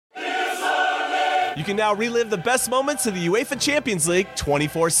You can now relive the best moments of the UEFA Champions League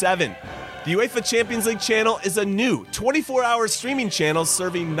 24/7. The UEFA Champions League channel is a new 24-hour streaming channel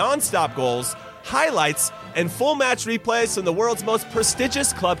serving non-stop goals, highlights, and full match replays from the world's most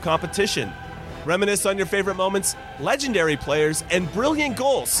prestigious club competition. Reminisce on your favorite moments, legendary players, and brilliant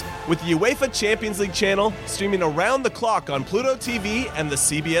goals with the UEFA Champions League channel streaming around the clock on Pluto TV and the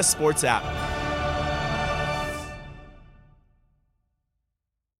CBS Sports app.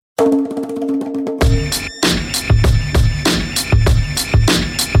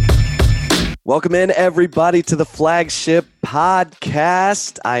 Welcome in, everybody, to the Flagship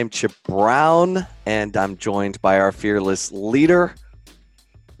Podcast. I'm Chip Brown, and I'm joined by our fearless leader,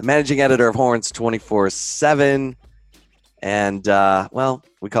 the managing editor of Horns 24/7, and,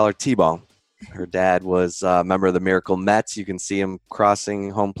 we call her T-Bone. Her dad was a member of the Miracle Mets. You can see him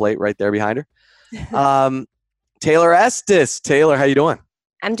crossing home plate right there behind her. Taylor Estes. Taylor, how you doing?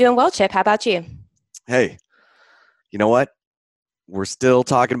 I'm doing well, Chip. How about you? Hey, you know what? We're still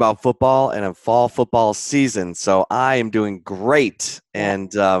talking about football and a fall football season, so I am doing great.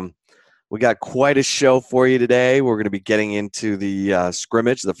 And we got quite a show for you today. We're going to be getting into the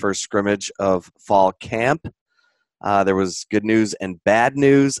scrimmage, the first scrimmage of fall camp. There was good news and bad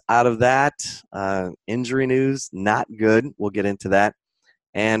news out of that. Injury news, not good. We'll get into that.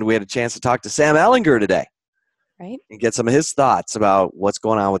 And we had a chance to talk to Sam Ehlinger today. Right. And get some of his thoughts about what's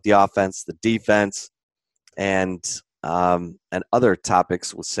going on with the offense, the defense, and other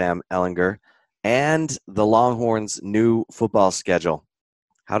topics with Sam Ehlinger, and the Longhorns' new football schedule.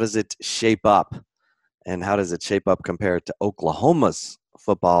 How does it shape up, and how does it shape up compared to Oklahoma's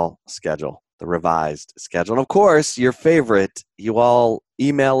football schedule, the revised schedule? And, of course, your favorite, you all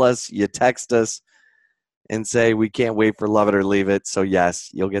email us, you text us, and say, we can't wait for Love It or Leave It. So, yes,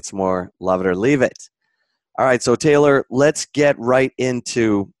 you'll get some more Love It or Leave It. All right, so, Taylor, let's get right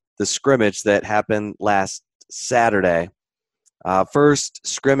into the scrimmage that happened last Saturday. First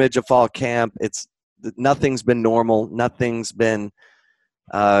scrimmage of fall camp. Nothing's been normal. Nothing's been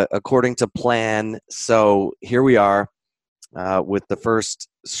according to plan. So here we are with the first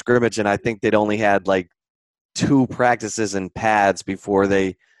scrimmage, and I think they'd only had like 2 practices and pads before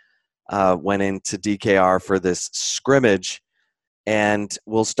they went into DKR for this scrimmage. And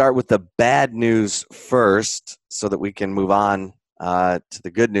we'll start with the bad news first so that we can move on to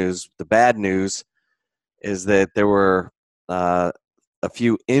the good news. The bad news is that there were a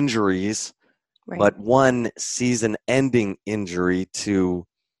few injuries, Right. but one season-ending injury to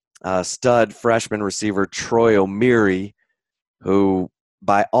stud freshman receiver Troy O'Meary, who,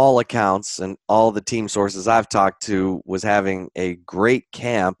 by all accounts and all the team sources I've talked to, was having a great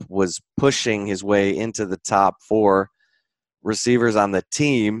camp, was pushing his way into the top 4 receivers on the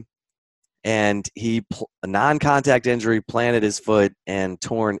team, and a non-contact injury, planted his foot, and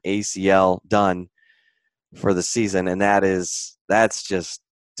torn ACL, done for the season. And that's just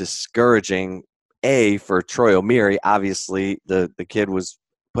discouraging, for Troy O'Meary. Obviously, the kid was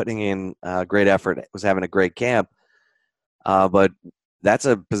putting in great effort, was having a great camp, but that's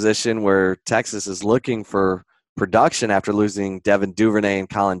a position where Texas is looking for production after losing Devin Duvernay and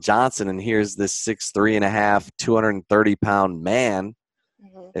Colin Johnson, and here's this 6'3.5", 230-pound man.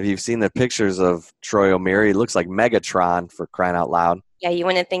 Mm-hmm. If you've seen the pictures of Troy O'Meary, he looks like Megatron, for crying out loud. Yeah, you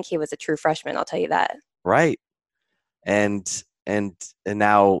wouldn't think he was a true freshman, I'll tell you that. Right. And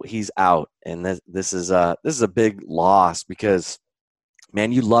now he's out, and this is a big loss, because,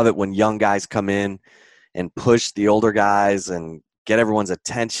 man, you love it when young guys come in and push the older guys and get everyone's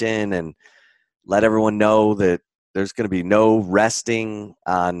attention and let everyone know that there's going to be no resting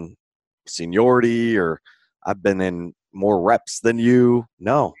on seniority or I've been in more reps than you.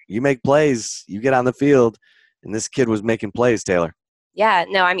 No, you make plays, you get on the field, and this kid was making plays, Taylor. Yeah,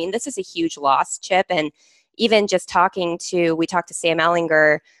 no, I mean, this is a huge loss, Chip. And even just we talked to Sam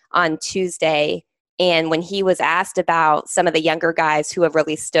Ehlinger on Tuesday, and when he was asked about some of the younger guys who have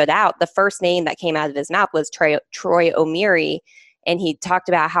really stood out, the first name that came out of his mouth was Troy O'Meary. And he talked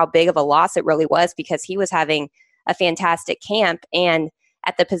about how big of a loss it really was, because he was having a fantastic camp. And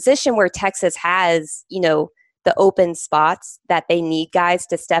at the position where Texas has, the open spots that they need guys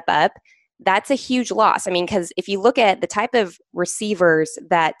to step up, that's a huge loss. I mean, because if you look at the type of receivers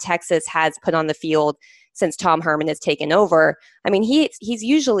that Texas has put on the field since Tom Herman has taken over, I mean, he's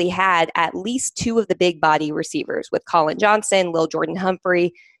usually had at least 2 of the big body receivers, with Colin Johnson, Lil Jordan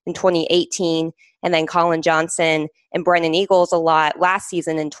Humphrey in 2018, and then Colin Johnson and Brennan Eagles a lot last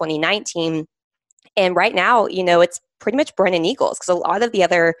season in 2019. And right now, it's pretty much Brennan Eagles, because a lot of the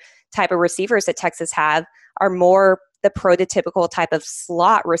other type of receivers that Texas have are more the prototypical type of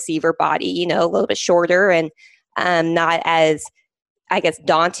slot receiver body, a little bit shorter and not as I guess,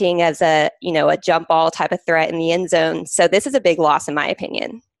 daunting as a jump ball type of threat in the end zone. So this is a big loss, in my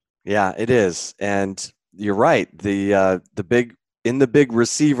opinion. Yeah, it is. And you're right. The big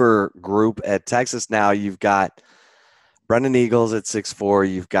receiver group at Texas now, you've got Brennan Eagles at 6'4".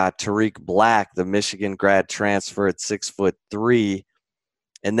 You've got Tariq Black, the Michigan grad transfer, at 6'3".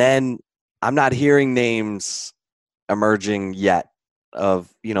 And then I'm not hearing names emerging yet of,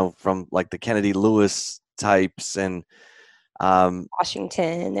 from like the Kennedy Lewis types and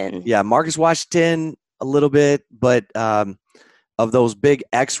Washington and Marcus Washington a little bit, but of those big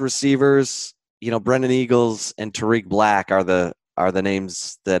X receivers, Brennan Eagles and Tariq Black are the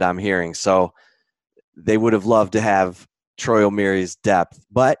names that I'm hearing. So they would have loved to have Troy O'Meary's depth,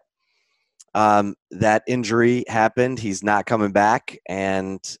 but that injury happened. He's not coming back,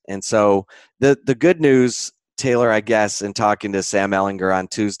 and so the good news, Taylor, I guess, in talking to Sam Ehlinger on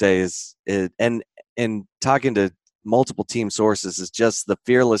Tuesday and talking to multiple team sources, is just the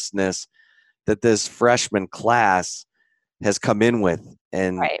fearlessness that this freshman class has come in with.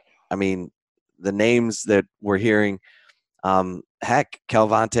 And right. I mean, the names that we're hearing,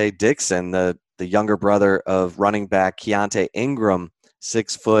 Kelvonte Dixon, the younger brother of running back Keontae Ingram,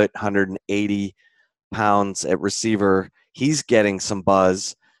 6 foot, 180 pounds at receiver. He's getting some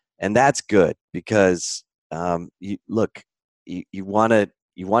buzz, and that's good because you want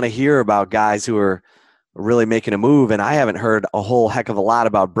to hear about guys who are really making a move, and I haven't heard a whole heck of a lot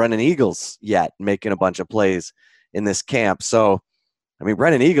about Brennan Eagles yet making a bunch of plays in this camp. So, I mean,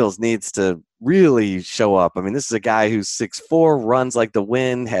 Brennan Eagles needs to really show up. I mean, this is a guy who's 6'4", runs like the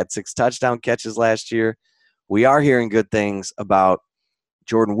wind, had 6 touchdown catches last year. We are hearing good things about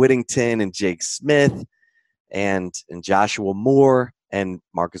Jordan Whittington and Jake Smith and Joshua Moore and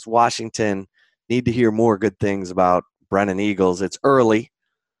Marcus Washington. Need to hear more good things about Brennan Eagles. It's early.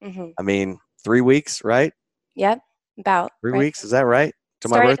 Mm-hmm. I mean, 3 weeks, right? Yep, about 3 weeks. Is that right? To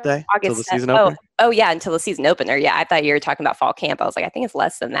my birthday? Until the season opener? Oh, yeah, until the season opener. Yeah, I thought you were talking about fall camp. I was like, I think it's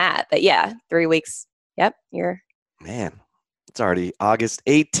less than that. But yeah, 3 weeks. Yep, Man, it's already August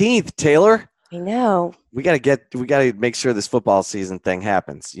 18th, Taylor. I know. We gotta make sure this football season thing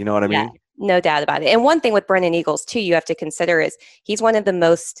happens. You know what I mean? No doubt about it. And one thing with Brennan Eagles too, you have to consider is he's one of the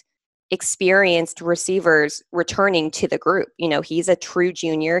most experienced receivers returning to the group. He's a true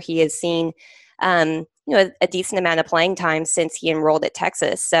junior. He has seen a decent amount of playing time since he enrolled at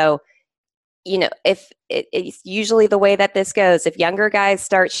Texas. So, if it's usually the way that this goes, if younger guys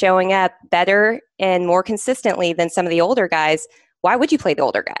start showing up better and more consistently than some of the older guys, why would you play the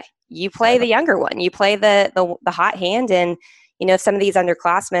older guy? You play the younger one. You play the hot hand. And, if some of these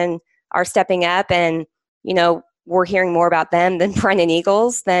underclassmen are stepping up and, we're hearing more about them than Brennan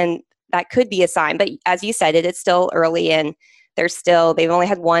Eagles, then that could be a sign. But as you said, it's still early and they've only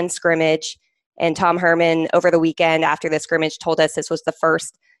had one scrimmage. And Tom Herman over the weekend after the scrimmage told us this was the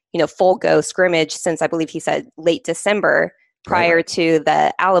first, full go scrimmage since I believe he said late December prior to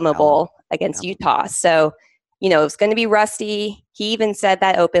the Alamo Bowl against Utah. So, it was going to be rusty. He even said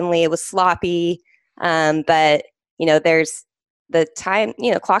that openly. It was sloppy. But, there's the time,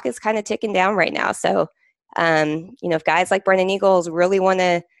 clock is kind of ticking down right now. So, if guys like Brennan Eagles really want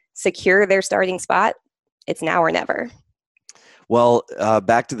to secure their starting spot, it's now or never. Well,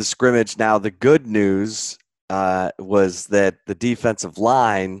 back to the scrimmage now. The good news was that the defensive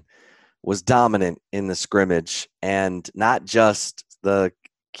line was dominant in the scrimmage, and not just the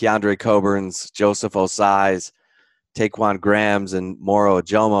Keandre Coburns, Joseph Osai's, Taquan Graham's, and Moro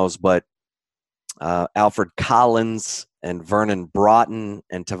Ajomos, but Alfred Collins and Vernon Broughton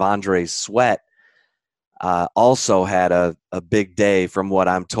and Tavondre Sweat also had a big day from what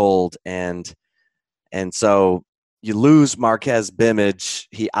I'm told. And so you lose Marquez Bimage,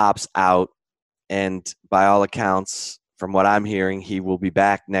 he opts out, and by all accounts, from what I'm hearing, he will be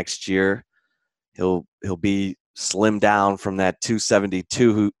back next year. He'll be slimmed down from that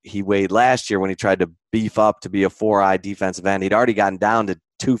 272 who he weighed last year when he tried to beef up to be a 4-eye defensive end. He'd already gotten down to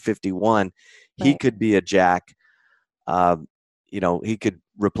 251. Right. He could be a jack. He could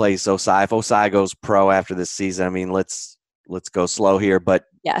replace Osai. If Osai goes pro after this season, I mean, let's go slow here, but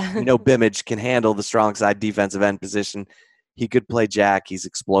Bimage can handle the strong side defensive end position. He could play jack. He's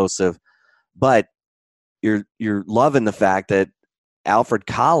explosive, but you're loving the fact that Alfred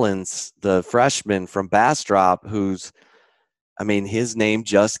Collins, the freshman from Bastrop, his name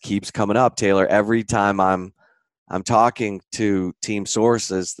just keeps coming up, Taylor. Every time I'm talking to team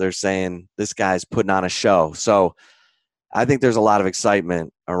sources, they're saying this guy's putting on a show. So I think there's a lot of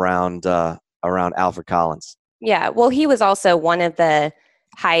excitement around Alfred Collins. Yeah, well, he was also one of the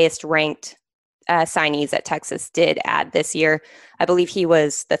highest ranked signees that Texas did add this year. I believe he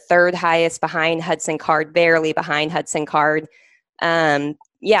was the third highest behind Hudson Card, barely behind Hudson Card.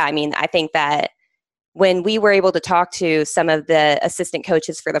 Yeah, I mean, I think that when we were able to talk to some of the assistant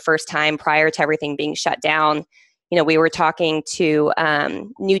coaches for the first time prior to everything being shut down, we were talking to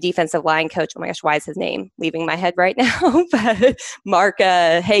new defensive line coach. Oh my gosh, why is his name leaving my head right now? But Mark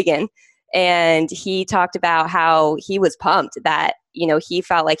Hagan. And he talked about how he was pumped that, he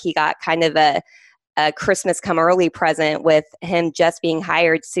felt like he got kind of a Christmas come early present with him just being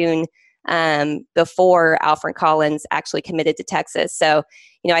hired soon before Alfred Collins actually committed to Texas. So,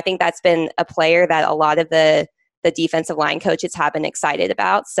 I think that's been a player that a lot of the defensive line coaches have been excited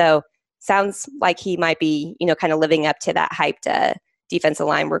about. So sounds like he might be, kind of living up to that hyped defensive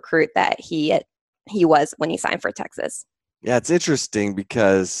line recruit that he was when he signed for Texas. Yeah, it's interesting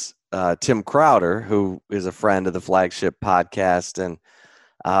because Tim Crowder, who is a friend of the Flagship podcast and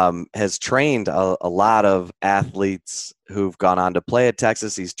has trained a lot of athletes who've gone on to play at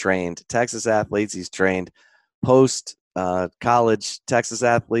Texas. He's trained Texas athletes. He's trained post-college Texas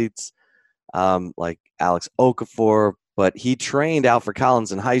athletes like Alex Okafor. But he trained Alfred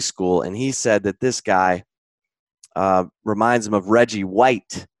Collins in high school, and he said that this guy reminds him of Reggie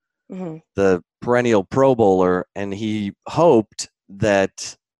White, the perennial Pro Bowler, and he hoped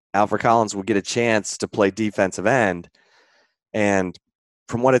that Alfred Collins would get a chance to play defensive end. And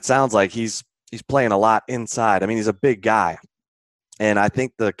from what it sounds like, he's playing a lot inside. I mean, he's a big guy. And I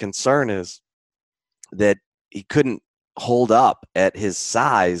think the concern is that he couldn't hold up at his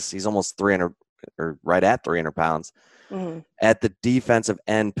size. He's almost 300 or right at 300 pounds at the defensive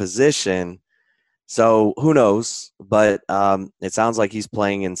end position. So who knows? But it sounds like he's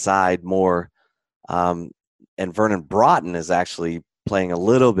playing inside more. And Vernon Broughton is actually playing a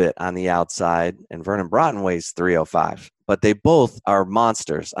little bit on the outside. And Vernon Broughton weighs 305. But they both are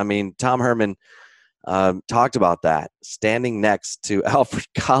monsters. I mean, Tom Herman talked about that. Standing next to Alfred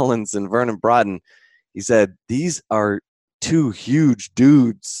Collins and Vernon Broughton, he said, these are two huge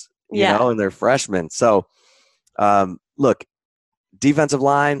dudes, and they're freshmen. So, look, defensive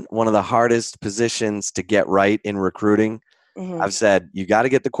line, one of the hardest positions to get right in recruiting. I've said you got to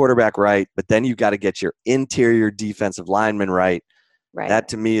get the quarterback right, but then you got to get your interior defensive lineman right. That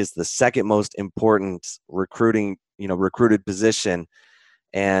to me is the second most important recruited position.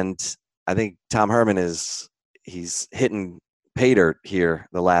 And I think Tom Herman he's hitting pay dirt here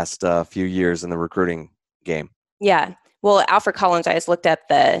the last few years in the recruiting game. Yeah. Well, Alfred Collins, I just looked up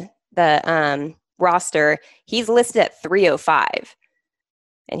the roster. He's listed at 305.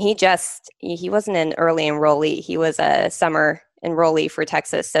 And he wasn't an early enrollee. He was a summer enrollee for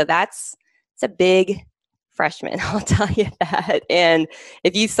Texas. So it's a big freshman, I'll tell you that. And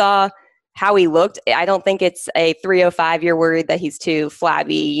if you saw how he looked, I don't think it's a 305. You're worried that he's too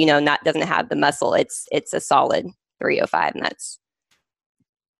flabby, doesn't have the muscle. It's a solid 305, and that's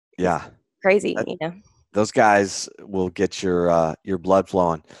crazy. Those guys will get your blood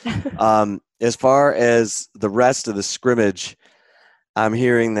flowing. As far as the rest of the scrimmage, I'm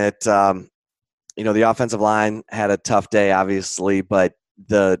hearing that the offensive line had a tough day, obviously, but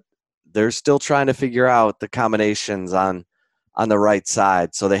they're still trying to figure out the combinations on the right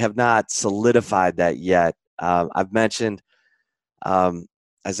side. So they have not solidified that yet. I've mentioned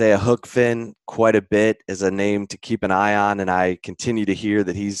Isaiah Hookfin quite a bit as a name to keep an eye on, and I continue to hear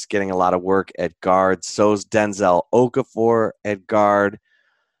that he's getting a lot of work at guard. So's Denzel Okafor at guard,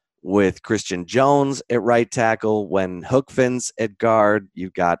 with Christian Jones at right tackle. When Hookfin's at guard,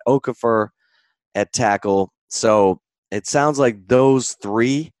 you've got Okafor at tackle. So it sounds like those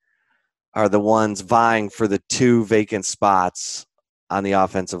three are the ones vying for the two vacant spots on the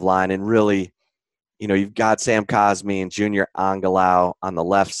offensive line. And really, you've got Sam Cosme and Junior Angalau on the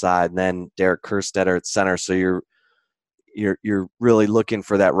left side, and then Derek Kerstetter at center. So you're really looking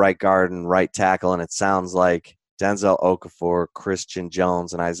for that right guard and right tackle, and it sounds like Denzel Okafor, Christian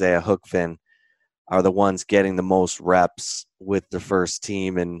Jones, and Isaiah Hookfin are the ones getting the most reps with the first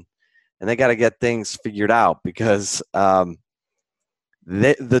team, and they got to get things figured out because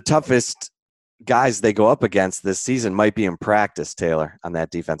the toughest guys they go up against this season might be in practice, Taylor, on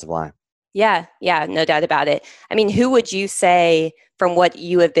that defensive line. Yeah, no doubt about it. I mean, who would you say, from what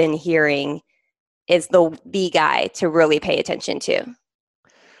you have been hearing, is the guy to really pay attention to?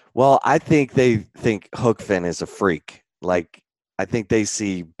 Well, I think they think Hookfin is a freak. Like, I think they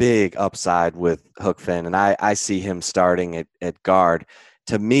see big upside with Hookfin, and I see him starting at guard.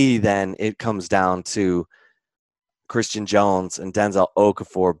 To me, then, it comes down to Christian Jones and Denzel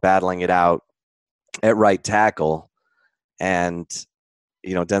Okafor battling it out at right tackle. And,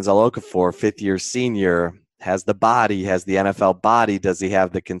 Denzel Okafor, fifth-year senior, has the body, has the NFL body. Does he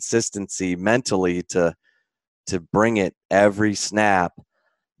have the consistency mentally to bring it every snap?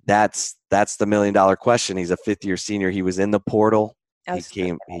 that's the $1 million question. He's a fifth-year senior. He was in the portal.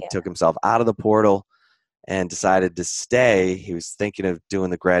 He took himself out of the portal and decided to stay. He was thinking of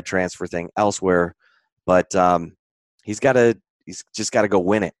doing the grad transfer thing elsewhere, but he's just got to go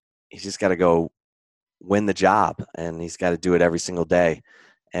win it. He's just got to go win the job, and he's got to do it every single day.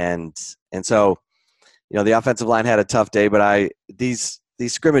 And so, the offensive line had a tough day, but these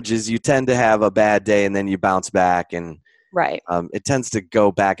scrimmages, you tend to have a bad day and then you bounce back, and right. It tends to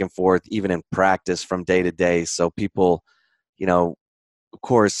go back and forth even in practice from day to day. So people, of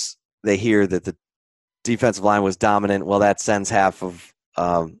course, they hear that the defensive line was dominant. Well, that sends half of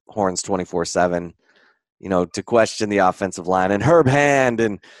Horns 24/7, to question the offensive line and Herb Hand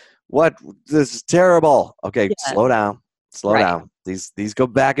and this is terrible. Okay, yeah. Slow down. These go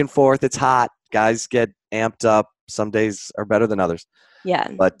back and forth. It's hot. Guys get amped up. Some days are better than others. Yeah.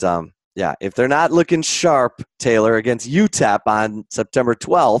 But if they're not looking sharp, Taylor, against UTEP on September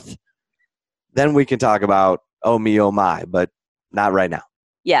 12th, then we can talk about oh me, oh my, but not right now.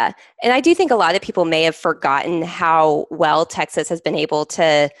 Yeah. And I do think a lot of people may have forgotten how well Texas has been able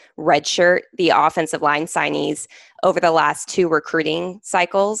to redshirt the offensive line signees over the last two recruiting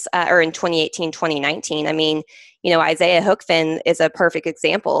cycles, or in 2018, 2019. I mean, Isaiah Hookfin is a perfect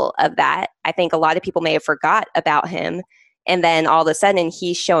example of that. I think a lot of people may have forgot about him. And then all of a sudden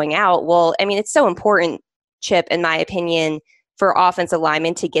he's showing out. Well, I mean, it's so important, Chip, in my opinion, for offensive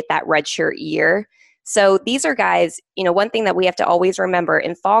linemen to get that redshirt year. So these are guys, one thing that we have to always remember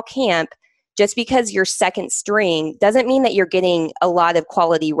in fall camp, just because you're second string doesn't mean that you're getting a lot of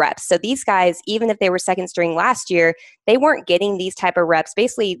quality reps. So these guys, even if they were second string last year, they weren't getting these type of reps.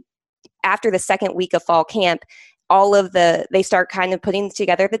 Basically, after the second week of fall camp, they start kind of putting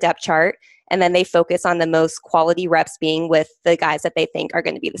together the depth chart, and then they focus on the most quality reps being with the guys that they think are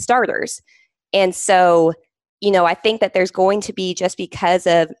going to be the starters. And so, I think that there's going to be, just because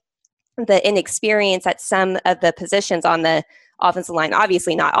of the inexperience at some of the positions on the offensive line,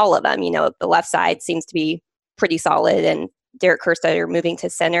 obviously not all of them, the left side seems to be pretty solid, and Derek Kerstetter moving to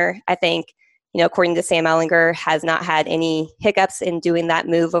center, I think, according to Sam Ehlinger, has not had any hiccups in doing that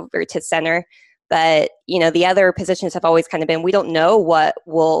move over to center. But, the other positions have always kind of been, we don't know what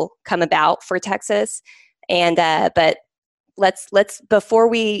will come about for Texas. And, but let's before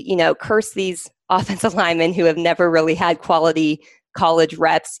we, curse these offensive linemen who have never really had quality college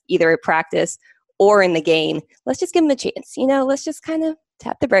reps, either at practice or in the game, let's just give them a chance. Let's just kind of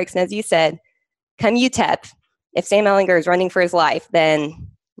tap the brakes. And as you said, come UTEP, if Sam Ehlinger is running for his life, then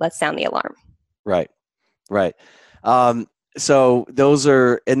let's sound the alarm. Right. So those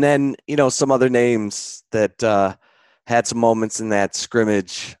are, and then, some other names that had some moments in that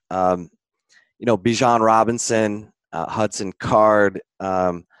scrimmage. Bijan Robinson, Hudson Card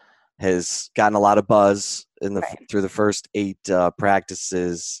has gotten a lot of buzz through the first 8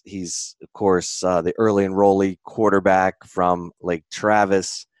 practices. He's, of course, the early enrollee quarterback from Lake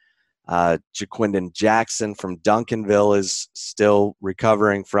Travis. Jaquindon Jackson from Duncanville is still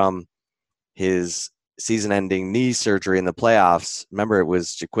recovering from his season-ending knee surgery in the playoffs. Remember, it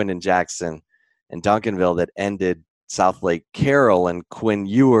was Jaquindon Jackson and Duncanville that ended South Lake Carroll and Quinn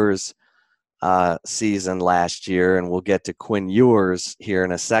Ewers' season last year, and we'll get to Quinn Ewers here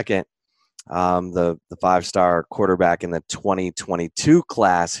in a second. The 5-star quarterback in the 2022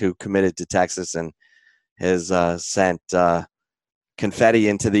 class who committed to Texas and has sent confetti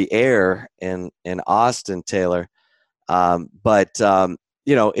into the air in Austin, Taylor. But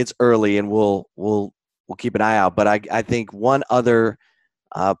it's early, and we'll keep an eye out. But I think one other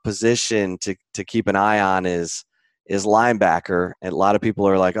position to keep an eye on is linebacker. And a lot of people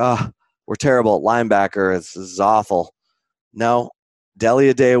are like, oh, we're terrible at linebacker. This is awful. No,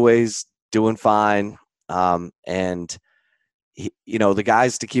 Delia Dayaway's doing fine. And the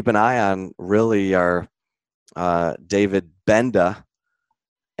guys to keep an eye on really are David Benda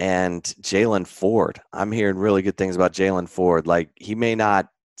and Jalen Ford. I'm hearing really good things about Jalen Ford. Like, he may not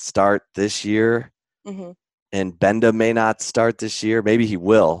start this year, and Benda may not start this year. Maybe he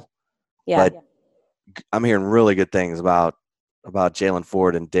will. Yeah. But I'm hearing really good things about Jalen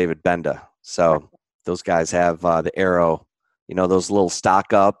Ford and David Benda. So those guys have the arrow, those little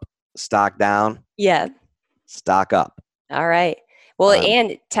stock up, stock down. Yeah. Stock up. All right. Well,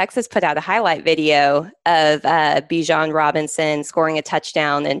 and Texas put out a highlight video of Bijan Robinson scoring a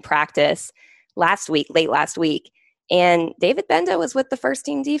touchdown in practice late last week. And David Benda was with the first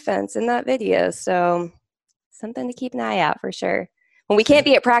team defense in that video. So something to keep an eye out for sure. when we can't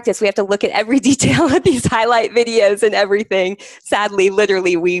be at practice, we have to look at every detail of these highlight videos and everything. Sadly,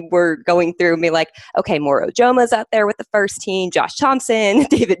 literally, we were going through and be like, okay, Moro Joma's out there with the first team, Josh Thompson,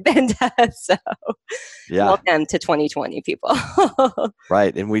 David Benda. So welcome to 2020, people.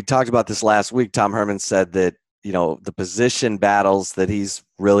 Right. And we talked about this last week. Tom Herman said that, the position battles that he's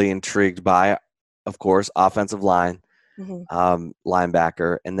really intrigued by, of course, offensive line,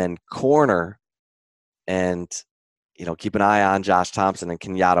 linebacker, and then corner. And keep an eye on Josh Thompson and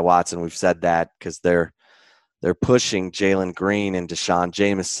Kenyatta Watson. We've said that because they're pushing Jalen Green and Deshaun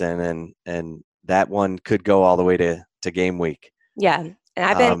Jameson, and that one could go all the way to game week. Yeah, and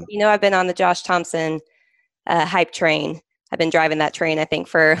I've been on the Josh Thompson hype train. I've been driving that train, I think,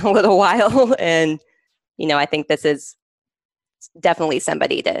 for a little while, and I think this is definitely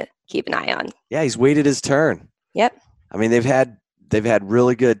somebody to keep an eye on. Yeah, he's waited his turn. Yep. I mean, they've had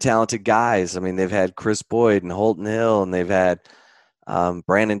really good, talented guys. I mean, they've had Chris Boyd and Holton Hill, and they've had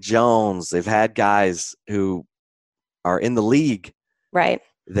Brandon Jones. They've had guys who are in the league, right?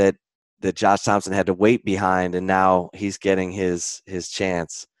 That Josh Thompson had to wait behind, and now he's getting his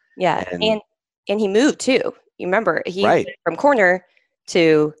chance. Yeah, and he moved too. You remember he went from corner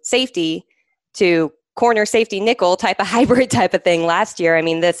to safety to corner safety nickel type of hybrid type of thing last year. I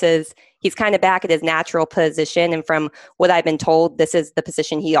mean, he's kind of back at his natural position. And from what I've been told, this is the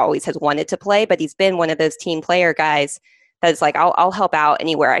position he always has wanted to play, but he's been one of those team player guys that's like, I'll help out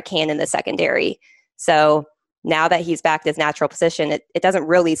anywhere I can in the secondary. So now that he's back to his natural position, it doesn't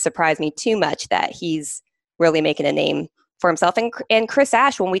really surprise me too much that he's really making a name for himself. And Chris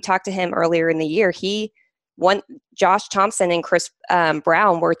Ash, when we talked to him earlier in the year, Josh Thompson and Chris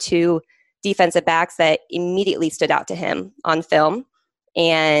Brown were two defensive backs that immediately stood out to him on film.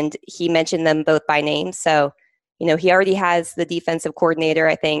 And he mentioned them both by name. So, he already has the defensive coordinator,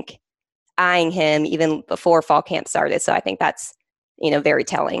 I think, eyeing him even before fall camp started. So I think that's, very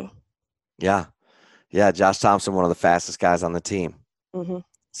telling. Yeah. Yeah. Josh Thompson, one of the fastest guys on the team. Mm-hmm.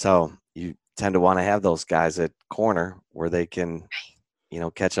 So you tend to want to have those guys at corner where they can,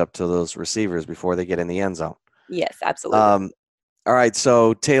 catch up to those receivers before they get in the end zone. Yes, absolutely. All right.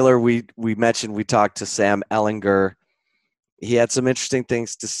 So Taylor, we mentioned, we talked to Sam Ehlinger. He had some interesting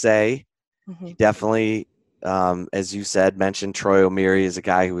things to say. Mm-hmm. He definitely, as you said, mentioned Troy O'Meary as a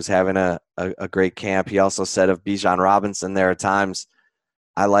guy who was having a great camp. He also said of Bijan Robinson, there are times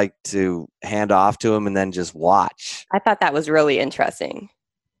I like to hand off to him and then just watch. I thought that was really interesting.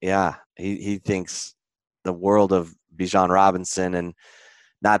 Yeah. He thinks the world of Bijan Robinson, and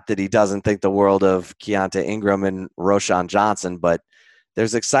not that he doesn't think the world of Keontae Ingram and Roschon Johnson, but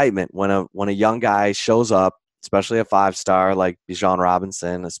there's excitement when a young guy shows up, especially a 5-star like Bijan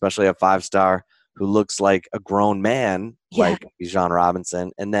Robinson, especially a 5-star who looks like a grown man like Bijan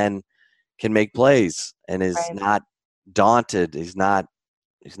Robinson, and then can make plays and is not daunted. He's not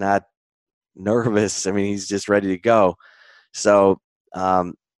nervous. I mean, he's just ready to go. So,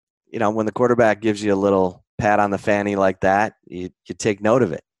 when the quarterback gives you a little pat on the fanny like that, you take note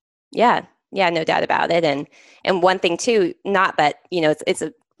of it. Yeah, no doubt about it. And one thing too, not that, it's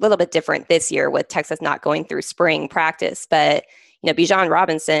a little bit different this year with Texas not going through spring practice, but, Bijan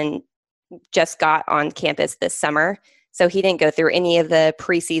Robinson just got on campus this summer. So he didn't go through any of the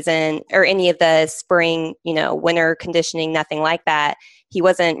preseason or any of the spring, winter conditioning, nothing like that. He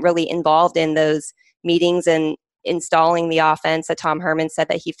wasn't really involved in those meetings and installing the offense. So Tom Herman said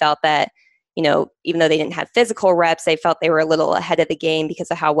that he felt that, even though they didn't have physical reps, they felt they were a little ahead of the game because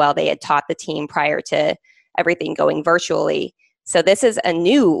of how well they had taught the team prior to everything going virtually. So this is a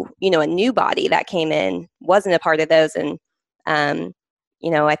new body that came in, wasn't a part of those. And,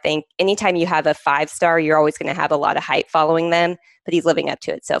 I think anytime you have a 5-star, you're always going to have a lot of hype following them, but he's living up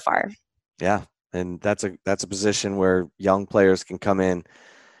to it so far. Yeah. And that's a position where young players can come in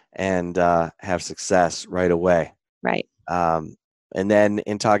and have success right away. Right. And then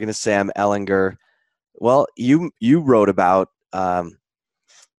in talking to Sam Ehlinger, well, you wrote about,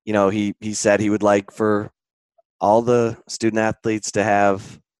 he said he would like for all the student athletes to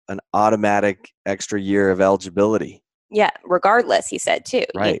have an automatic extra year of eligibility. Yeah, regardless, he said too.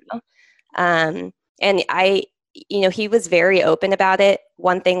 Right. And he was very open about it.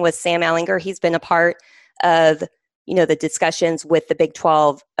 One thing was Sam Ehlinger. He's been a part of, the discussions with the Big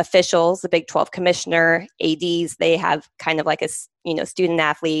 12 officials, the Big 12 commissioner, ADs. They have kind of like a, student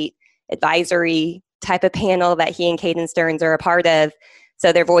athlete advisory type of panel that he and Caden Stearns are a part of.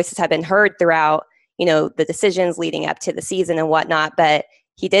 So their voices have been heard throughout, the decisions leading up to the season and whatnot. But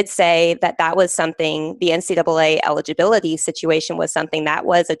he did say that was something, the NCAA eligibility situation was something that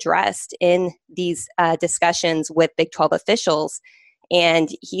was addressed in these discussions with Big 12 officials. And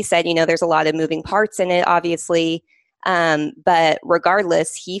he said, there's a lot of moving parts in it, obviously. But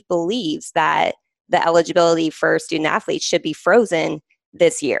regardless, he believes that the eligibility for student athletes should be frozen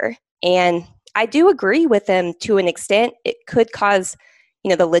this year. And I do agree with him to an extent. It could cause,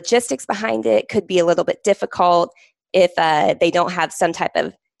 the logistics behind it could be a little bit difficult if they don't have some type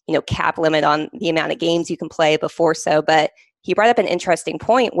of, cap limit on the amount of games you can play before so. But he brought up an interesting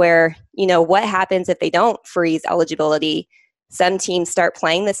point where, what happens if they don't freeze eligibility? Some teams start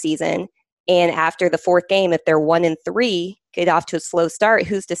playing the season, and after the fourth game, if they're 1-3, get off to a slow start,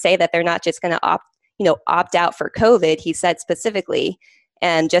 who's to say that they're not just going to opt out for COVID, he said specifically,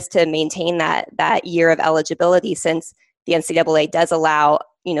 and just to maintain that year of eligibility, since the NCAA does allow,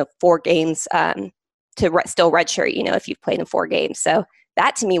 4 games to still redshirt, if you've played in 4 games. So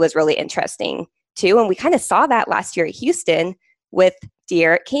that to me was really interesting too. And we kind of saw that last year at Houston with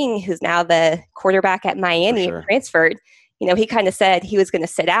D'Eriq King, who's now the quarterback at Miami, transferred. He kind of said he was going to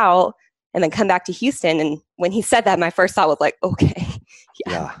sit out and then come back to Houston. And when he said that, my first thought was like, okay,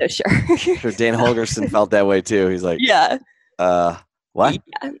 yeah. So sure. Sure. Dan Holgorsen felt that way too. He's like, yeah. What?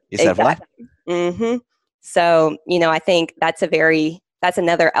 Yeah, you said what? Mm-hmm. So, I think that's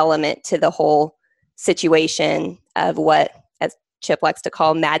another element to the whole situation of what, as Chip likes to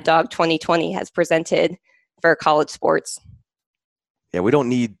call Mad Dog 2020, has presented for college sports. Yeah, we don't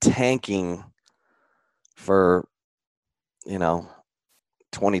need tanking for,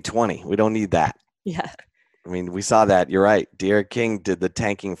 2020. We don't need that. Yeah. I mean, we saw that. You're right. D'Eriq King did the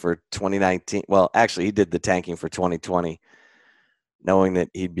tanking for 2019. Well, actually, he did the tanking for 2020, knowing that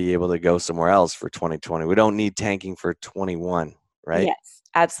he'd be able to go somewhere else for 2020. We don't need tanking for 21, right? Yes,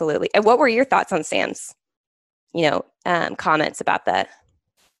 absolutely. And what were your thoughts on Sam's, comments about that?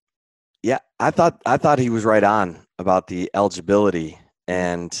 Yeah, I thought he was right on about the eligibility,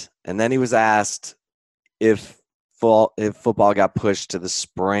 and then he was asked if football got pushed to the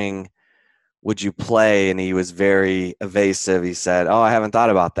spring, would you play? And he was very evasive. He said, "Oh, I haven't thought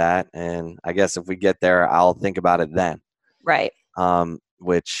about that, and I guess if we get there, I'll think about it then." Right.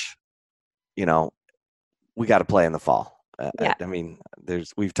 Which, we got to play in the fall. Yeah. I mean,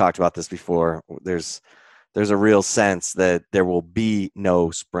 we've talked about this before. There's a real sense that there will be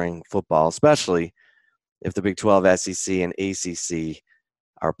no spring football, especially if the Big 12, SEC, and ACC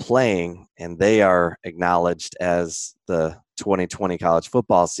are playing and they are acknowledged as the 2020 college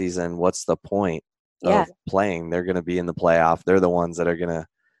football season. What's the point of playing? They're going to be in the playoff. They're the ones that are going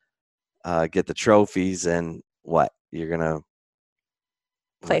to get the trophies, and what? You're going to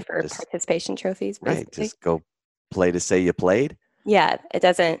play for participation trophies, basically. Right, just go play to say you played. Yeah, it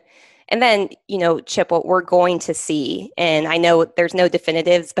doesn't. And then, Chip, what we're going to see, and I know there's no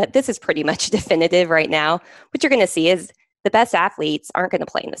definitives, but this is pretty much definitive right now. What you're going to see is the best athletes aren't going to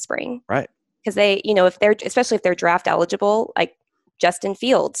play in the spring. Right. Because they, especially if they're draft eligible, like Justin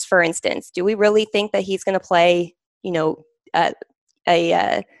Fields, for instance, do we really think that he's going to play,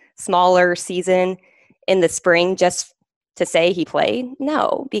 a smaller season in the spring just to say he played?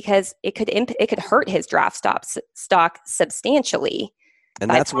 No, because it could hurt his draft stock substantially. And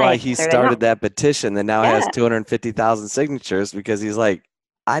that's why he started that petition that now has 250,000 signatures, because he's like,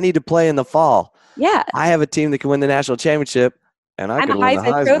 I need to play in the fall. Yeah. I have a team that can win the national championship, and I'm a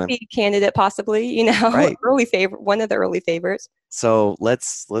Heisman Trophy candidate, possibly, right. Early favorite, one of the early favorites. So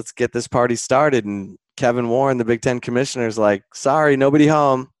let's get this party started. And Kevin Warren, the Big Ten commissioner, is like, sorry, nobody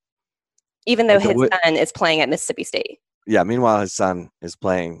home. Even though his son is playing at Mississippi State. Yeah. Meanwhile, his son is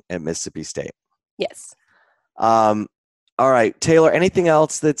playing at Mississippi State. Yes. All right, Taylor, anything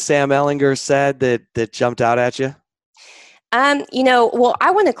else that Sam Ehlinger said that jumped out at you? Well,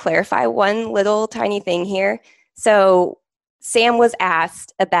 I want to clarify one little tiny thing here. So Sam was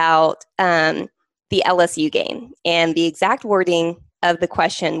asked about the LSU game, and the exact wording of the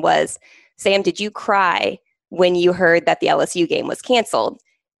question was, Sam, did you cry when you heard that the LSU game was canceled?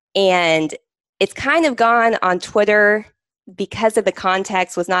 And it's kind of gone on Twitter because of the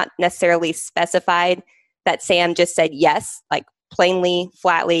context was not necessarily specified, that Sam just said yes, like plainly,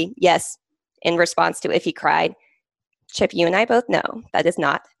 flatly, yes, in response to if he cried. Chip, you and I both know that is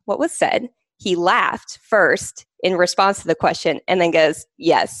not what was said. He laughed first in response to the question and then goes,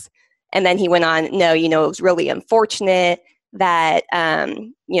 yes. And then he went on, no, it was really unfortunate that,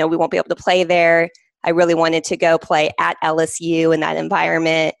 we won't be able to play there. I really wanted to go play at LSU in that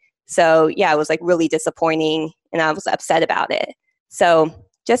environment. So, yeah, it was like really disappointing, and I was upset about it. So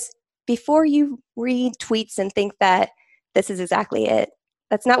just before you read tweets and think that this is exactly it,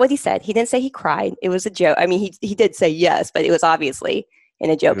 that's not what he said. He didn't say he cried. It was a joke. I mean, he did say yes, but it was obviously in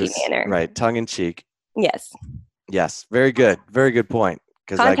a jokey manner. Right, tongue in cheek. Yes. Yes, very good. Very good point.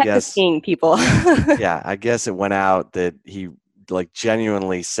 Because I guess is king, people. Yeah, I guess it went out that he like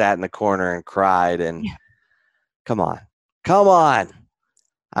genuinely sat in the corner and cried, and Come on.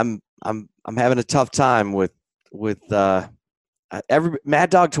 I'm having a tough time with every Mad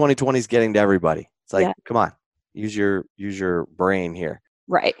Dog 2020 is getting to everybody. It's like, come on, use your brain here.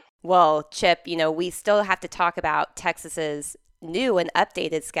 Right. Well, Chip, we still have to talk about Texas's new and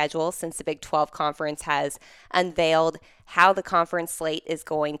updated schedule since the Big 12 Conference has unveiled how the conference slate is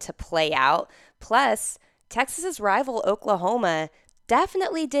going to play out. Plus, Texas's rival Oklahoma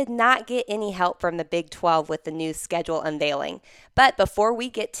definitely did not get any help from the Big 12 with the new schedule unveiling. But before we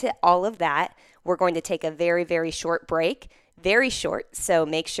get to all of that, we're going to take a very, very short break. Very short, so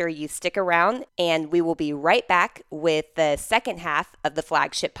make sure you stick around, and we will be right back with the second half of the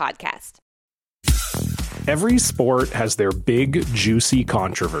Flagship Podcast. Every sport has their big, juicy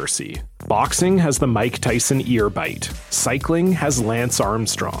controversy. Boxing has the Mike Tyson ear bite. Cycling has Lance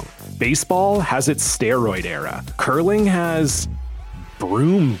Armstrong. Baseball has its steroid era. Curling has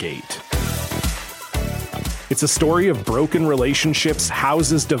Broomgate. It's a story of broken relationships,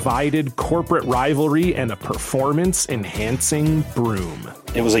 houses divided, corporate rivalry, and a performance-enhancing broom.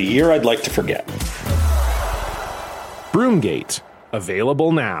 It was a year I'd like to forget. Broomgate,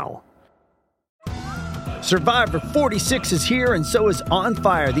 available now. Survivor 46 is here, and so is On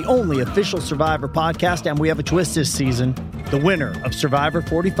Fire, the only official Survivor podcast, and we have a twist this season. The winner of Survivor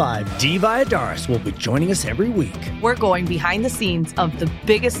 45, Dee Valladares, will be joining us every week. We're going behind the scenes of the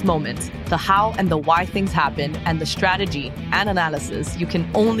biggest moments, the how and the why things happen, and the strategy and analysis you can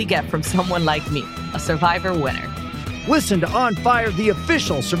only get from someone like me, a Survivor winner. Listen to On Fire, the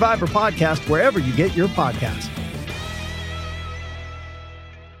official Survivor podcast, wherever you get your podcasts.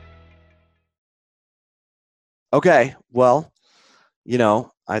 Okay, well,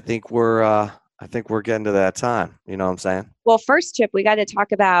 I think we're getting to that time. You know what I'm saying? Well, first, Chip, we got to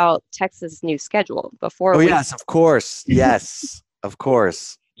talk about Texas' new schedule before. Yes, of course. Yes, of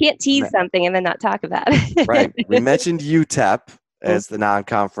course. Can't tease something and then not talk about it. Right. We mentioned UTEP as the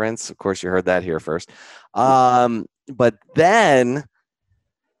non-conference. Of course, you heard that here first. But then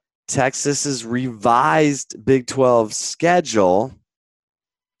Texas's revised Big 12 schedule,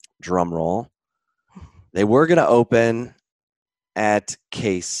 drum roll, they were going to open at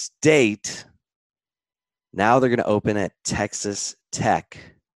K-State. Now they're going to open at Texas Tech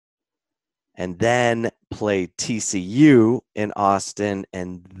and then play TCU in Austin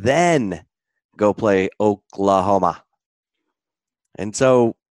and then go play Oklahoma. And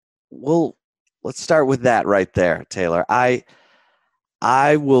so let's start with that right there, Taylor. I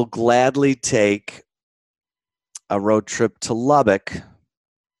will gladly take a road trip to Lubbock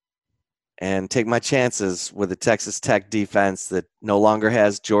and take my chances with a Texas Tech defense that no longer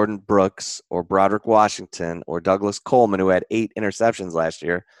has Jordan Brooks or Broderick Washington or Douglas Coleman, who had 8 interceptions last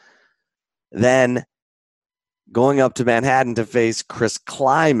year. Then going up to Manhattan to face Chris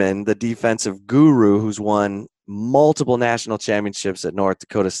Kleiman, the defensive guru who's won multiple national championships at North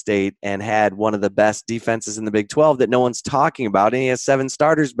Dakota State and had one of the best defenses in the Big 12 that no one's talking about. And he has 7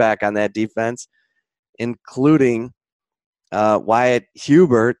 starters back on that defense, including Wyatt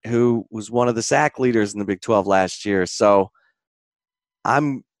Hubert, who was one of the sack leaders in the Big 12 last year. So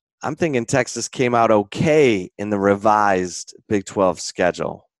I'm thinking Texas came out okay in the revised Big 12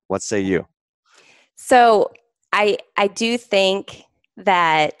 schedule. What say you? So I do think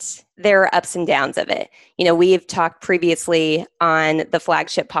that there are ups and downs of it. We've talked previously on the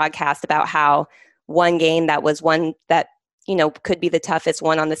Flagship podcast about how one game that was one that, could be the toughest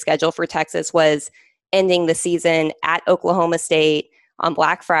one on the schedule for Texas was ending the season at Oklahoma State on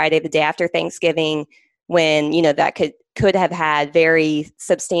Black Friday, the day after Thanksgiving, when, that could have had very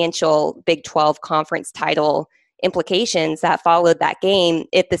substantial Big 12 conference title implications that followed that game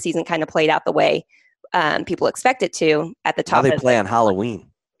if the season kind of played out the way people expect it to at the top. Now they play on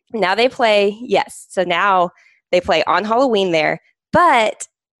Halloween. Now they play, yes. So now they play on Halloween there. But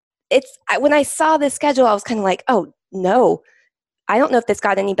when I saw this schedule, I was kind of like, oh, no. I don't know if this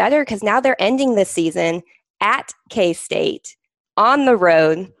got any better because now they're ending this season at K-State on the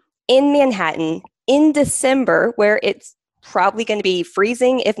road in Manhattan in December, where it's probably going to be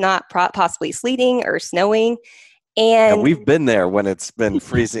freezing, if not possibly sleeting or snowing. And we've been there when it's been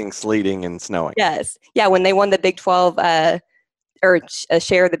freezing, sleeting, and snowing. Yes. Yeah, when they won the Big 12 or a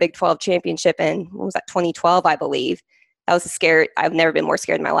share of the Big 12 championship in, what was that, 2012, I believe. That was I've never been more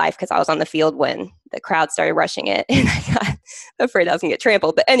scared in my life because I was on the field when the crowd started rushing it and I got afraid I was going to get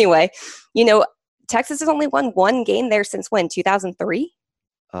trampled. But anyway, Texas has only won one game there since when, 2003?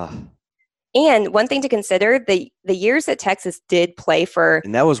 And one thing to consider, the years that Texas did play for...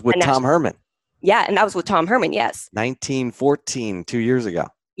 And that was with Tom Herman. Yeah, and that was with Tom Herman, yes. 1914, 2 years ago.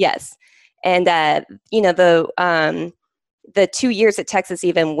 Yes. And, the 2 years that Texas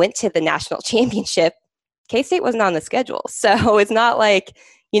even went to the national championship K-State wasn't on the schedule. So it's not like,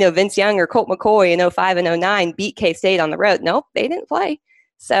 Vince Young or Colt McCoy in 05 and 09 beat K-State on the road. Nope, they didn't play.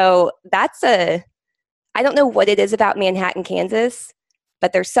 So I don't know what it is about Manhattan, Kansas,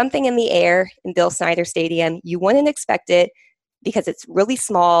 but there's something in the air in Bill Snyder Stadium. You wouldn't expect it because it's really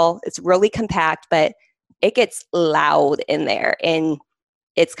small, it's really compact, but it gets loud in there. And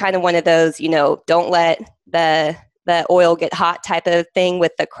it's kind of one of those, don't let the oil get hot type of thing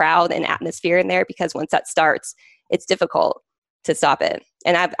with the crowd and atmosphere in there, because once that starts, it's difficult to stop it.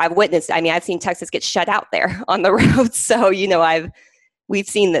 And I've witnessed, I've seen Texas get shut out there on the road. So, we've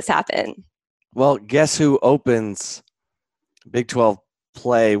seen this happen. Well, guess who opens Big 12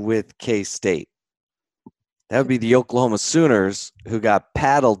 play with K-State? That would be the Oklahoma Sooners, who got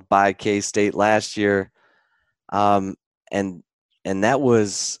paddled by K-State last year. And that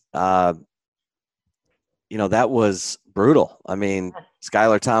was, that was brutal.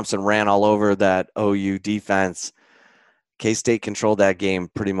 Skylar Thompson ran all over that OU defense. K-State controlled that game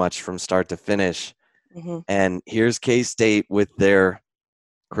pretty much from start to finish. Mm-hmm. And here's K-State with their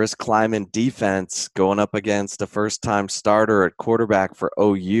Chris Kleiman defense going up against a first-time starter at quarterback for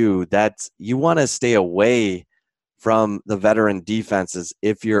OU. You want to stay away from the veteran defenses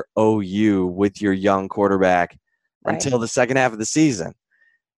if you're OU with your young quarterback until the second half of the season.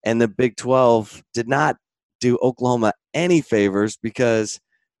 And the Big 12 did not do Oklahoma any favors, because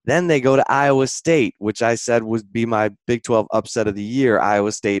then they go to Iowa State, which I said would be my Big 12 upset of the year,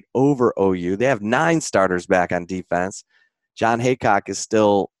 Iowa State over OU. They have 9 starters back on defense. John Haycock is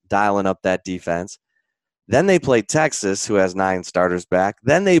still dialing up that defense. Then they play Texas, who has 9 starters back.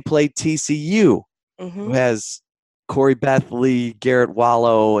 Then they play TCU, who has Corey Bethley, Garrett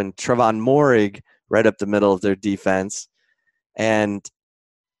Wallow, and Trevon Moehrig right up the middle of their defense. And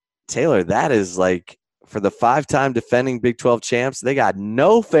Taylor, that is like, for the 5-time defending Big 12 champs, they got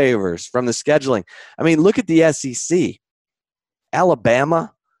no favors from the scheduling. Look at the SEC.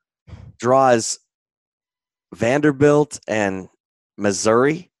 Alabama draws Vanderbilt and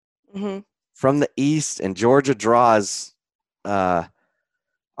Missouri from the East, and Georgia draws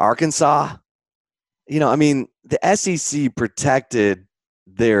Arkansas. The SEC protected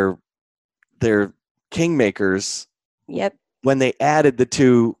their kingmakers when they added the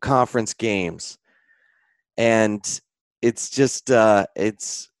 2 conference games. And it's just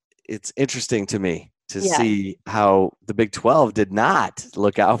it's interesting to me to see how the Big 12 did not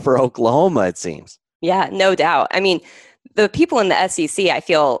look out for Oklahoma, it seems. Yeah, no doubt. The people in the SEC I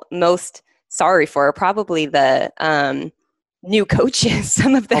feel most sorry for are probably the new coaches.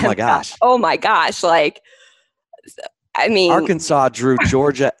 Some of them. Oh my gosh. Arkansas drew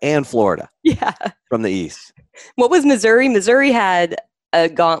Georgia and Florida. Yeah. From the East. What was Missouri? Missouri had a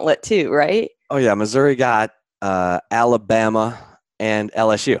gauntlet too, right? Oh yeah, Missouri got Alabama and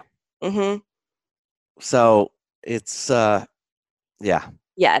LSU. Mm-hmm. So it's yeah.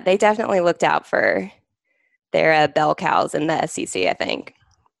 Yeah, they definitely looked out for their bell cows in the SEC, I think.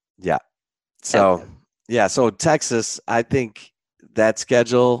 Yeah. So Texas, I think that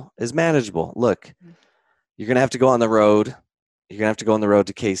schedule is manageable. Look, you're going to have to go on the road. You're going to have to go on the road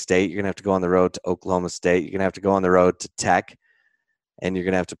to K-State. You're going to have to go on the road to Oklahoma State. You're going to have to go on the road to Tech. And you're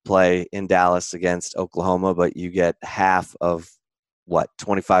going to have to play in Dallas against Oklahoma, but you get half of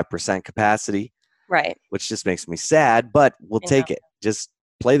 25% capacity. Right. Which just makes me sad, but we'll take it. Just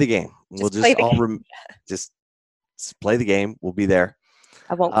play the game. Just play the game. We'll be there.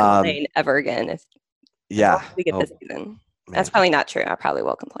 I won't complain ever again if we get this season. Man. That's probably not true. I probably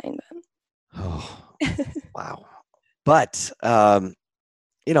will complain, but wow. But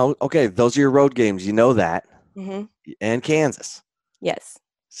okay, those are your road games. You know that. Mm-hmm. And Kansas. Yes.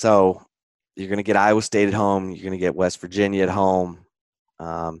 So you're going to get Iowa State at home. You're going to get West Virginia at home.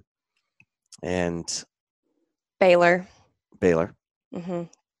 And Baylor. Mm-hmm.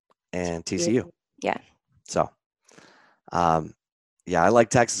 And TCU. Yeah. So, I like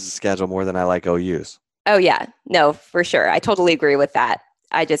Texas' schedule more than I like OU's. Oh, yeah. No, for sure. I totally agree with that.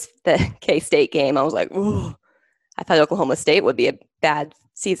 The K-State game, I was like, ooh, I thought Oklahoma State would be a bad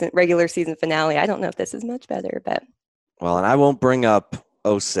regular season finale. I don't know if this is much better, but. Well, and I won't bring up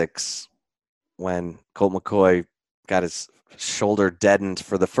 06 when Colt McCoy got his shoulder deadened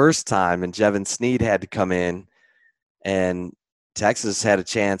for the first time and Jevin Sneed had to come in, and Texas had a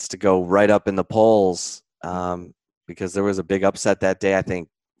chance to go right up in the polls because there was a big upset that day. I think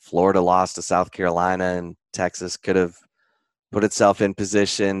Florida lost to South Carolina, and Texas could have put itself in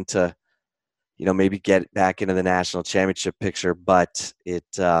position to, maybe get back into the national championship picture, but it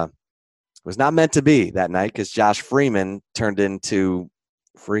was not meant to be that night because Josh Freeman turned into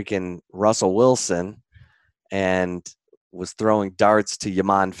freaking Russell Wilson, and was throwing darts to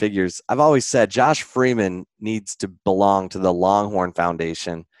Yaman Figures. I've always said Josh Freeman needs to belong to the Longhorn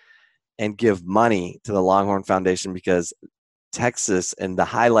Foundation and give money to the Longhorn Foundation because Texas and the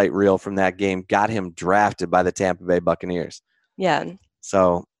highlight reel from that game got him drafted by the Tampa Bay Buccaneers. Yeah.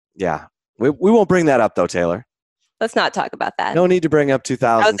 So, yeah. We won't bring that up, though, Taylor. Let's not talk about that. No need to bring up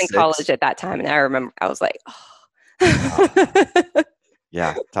 2006. I was in college at that time, and I remember I was like, oh.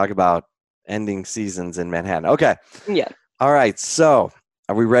 Yeah, talk about ending seasons in Manhattan. Okay. Yeah. All right, so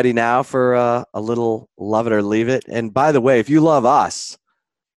are we ready now for a little Love It or Leave It? And by the way, if you love us,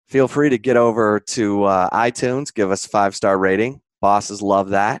 feel free to get over to iTunes, give us a 5-star rating. Bosses love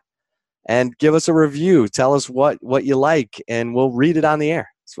that. And give us a review. Tell us what you like, and we'll read it on the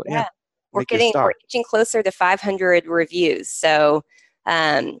air. Yeah. We're inching closer to 500 reviews. So,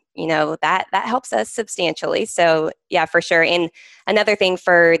 that helps us substantially. So, yeah, for sure. And another thing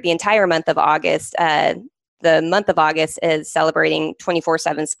for the entire month of August, the month of August is celebrating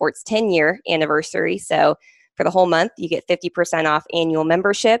 24/7 Sports 10-year anniversary. So for the whole month, you get 50% off annual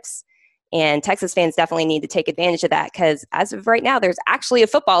memberships. And Texas fans definitely need to take advantage of that because as of right now, there's actually a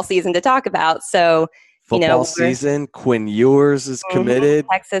football season to talk about. So, football season, Quinn Ewers is committed.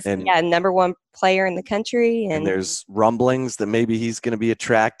 Texas, number one player in the country. And there's rumblings that maybe he's going to be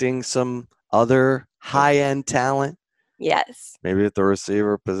attracting some other high-end talent. Yes. Maybe at the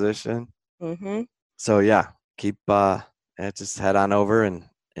receiver position. Mm-hmm. So, yeah, keep just head on over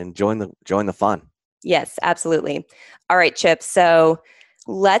and join the fun. Yes, absolutely. All right, Chip. So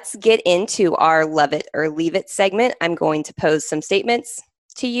let's get into our Love It or Leave It segment. I'm going to pose some statements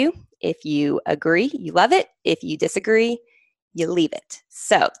to you. If you agree, you love it. If you disagree, you leave it.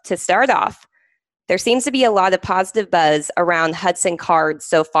 So to start off, there seems to be a lot of positive buzz around Hudson Card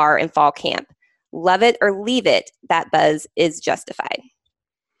so far in fall camp. Love it or leave it, that buzz is justified.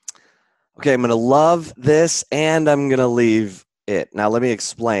 Okay, I'm going to love this and I'm going to leave it. Now, let me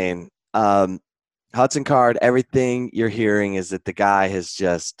explain. Hudson Card, everything you're hearing is that the guy he's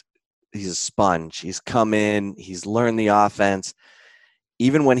a sponge. He's come in, he's learned the offense.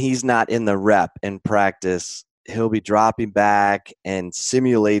 Even when he's not in the rep in practice, he'll be dropping back and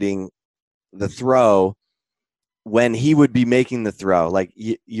simulating the throw when he would be making the throw. Like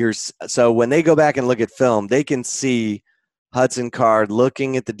so when they go back and look at film, they can see Hudson Card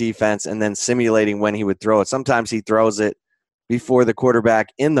looking at the defense and then simulating when he would throw it. Sometimes he throws it before the quarterback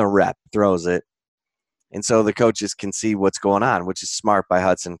in the rep throws it. And so the coaches can see what's going on, which is smart by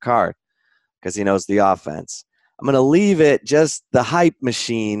Hudson Card because he knows the offense. I'm going to leave it just the hype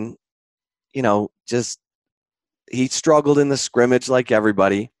machine, he struggled in the scrimmage like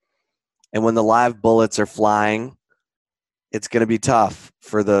everybody. And when the live bullets are flying, it's going to be tough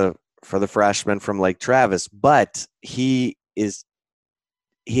for the freshman from Lake Travis. But he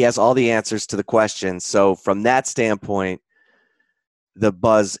has all the answers to the questions. So from that standpoint, the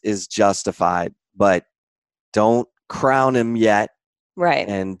buzz is justified. But don't crown him yet. Right.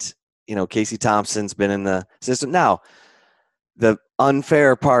 And Casey Thompson's been in the system. Now, the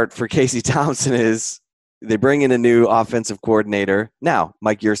unfair part for Casey Thompson is they bring in a new offensive coordinator. Now,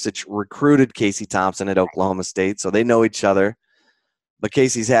 Mike Yurcich recruited Casey Thompson at Oklahoma State, so they know each other. But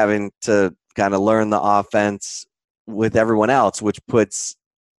Casey's having to kind of learn the offense with everyone else, which puts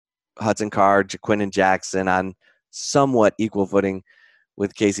Hudson Card, Jaquindon Jackson on somewhat equal footing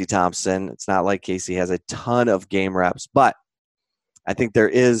with Casey Thompson. It's not like Casey has a ton of game reps, but I think there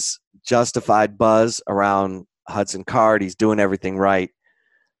is justified buzz around Hudson Card. He's doing everything right,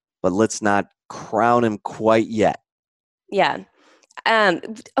 but let's not crown him quite yet. Yeah.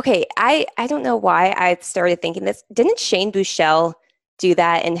 Okay. I don't know why I started thinking this. Didn't Shane Buechele do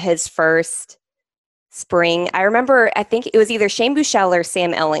that in his first spring? I think it was either Shane Buechele or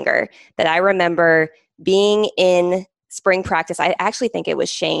Sam Ehlinger that I remember being in spring practice. I actually think it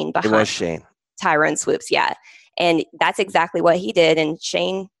was Shane behind it was Shane. Tyrone Swoops. Yeah. And that's exactly what he did. And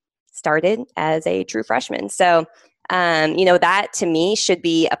Shane started as a true freshman. So, that to me should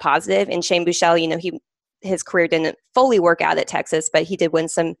be a positive. And Shane Buechele, his career didn't fully work out at Texas, but he did win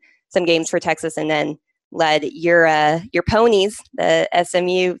some games for Texas and then led your ponies, the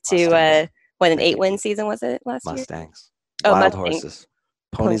SMU, to an 8-win season was it last year? Mustangs. Wild horses.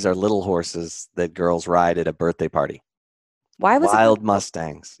 Ponies are little horses that girls ride at a birthday party. Why was Wild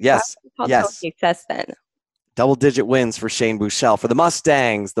Mustangs? Yes. Yes. Success then. Double-digit wins for Shane Buechele for the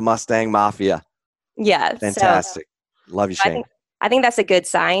Mustangs, the Mustang Mafia. Yeah, fantastic. Love you, Shane. I think that's a good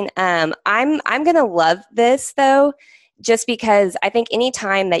sign. I'm gonna love this though, just because I think any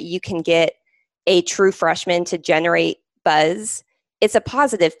time that you can get a true freshman to generate buzz, it's a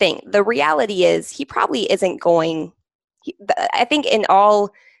positive thing. The reality is he probably isn't going. I think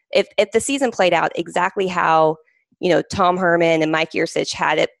if the season played out exactly how Tom Herman and Mike Yurcich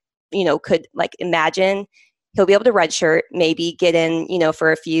had it, could like imagine. He'll be able to redshirt, maybe get in,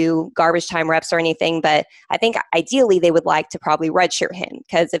 for a few garbage time reps or anything. But I think ideally they would like to probably redshirt him,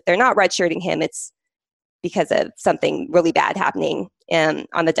 because if they're not redshirting him, it's because of something really bad happening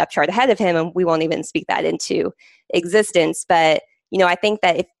on the depth chart ahead of him. And we won't even speak that into existence. But, I think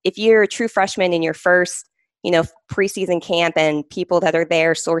that if you're a true freshman in your first, preseason camp, and people that are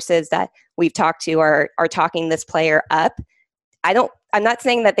there, sources that we've talked to are talking this player up, I'm not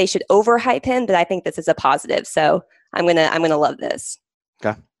saying that they should overhype him, but I think this is a positive. So I'm gonna love this.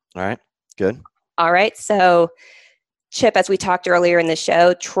 Okay. All right. Good. All right. So Chip, as we talked earlier in the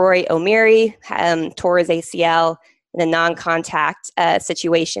show, Troy Omeire tore his ACL in a non-contact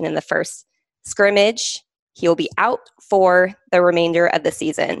situation in the first scrimmage. He will be out for the remainder of the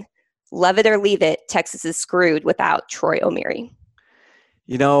season. Love it or leave it, Texas is screwed without Troy Omeire.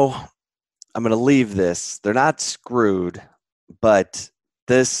 I'm going to leave this. They're not screwed, but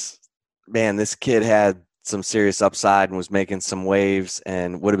this kid had some serious upside and was making some waves,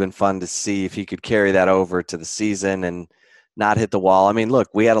 and would have been fun to see if he could carry that over to the season and not hit the wall. I mean, look,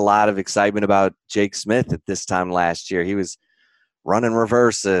 we had a lot of excitement about Jake Smith at this time last year. He was running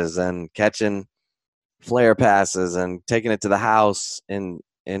reverses and catching flare passes and taking it to the house in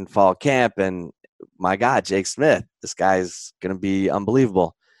fall camp. And my God, Jake Smith, this guy's going to be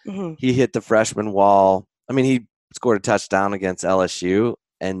unbelievable. Mm-hmm. He hit the freshman wall. I mean, he scored a touchdown against LSU,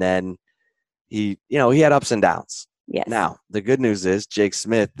 and then he had ups and downs. Yes. Now, the good news is Jake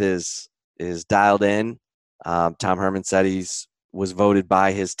Smith is dialed in. Tom Herman said was voted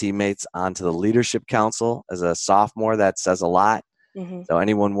by his teammates onto the leadership council as a sophomore. That says a lot. Mm-hmm. So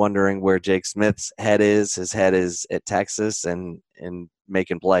anyone wondering where Jake Smith's head is, his head is at Texas and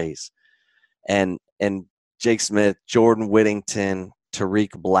making plays. And Jake Smith, Jordan Whittington,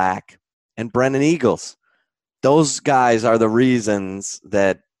 Tariq Black, and Brennan Eagles. Those guys are the reasons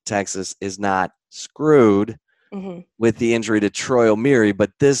that Texas is not screwed with the injury to Troy Omeire.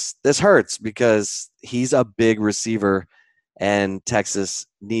 But this hurts because he's a big receiver, and Texas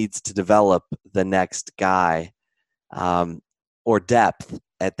needs to develop the next guy or depth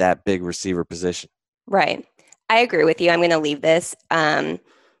at that big receiver position. Right. I agree with you. I'm going to leave this.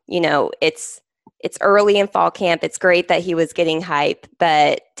 It's early in fall camp. It's great that he was getting hype,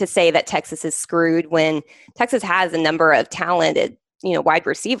 but to say that Texas is screwed when Texas has a number of talented, wide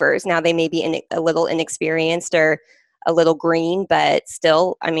receivers. Now they may be a little inexperienced or a little green, but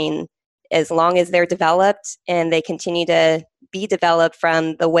still, I mean, as long as they're developed and they continue to be developed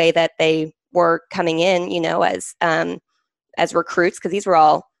from the way that they were coming in, as recruits, because these were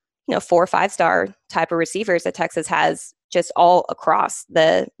all, 4 or 5 star type of receivers that Texas has just all across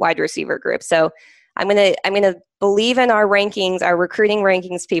the wide receiver group. So I'm gonna believe in our rankings, our recruiting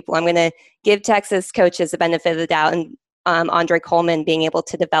rankings, people. I'm gonna give Texas coaches the benefit of the doubt, and Andre Coleman being able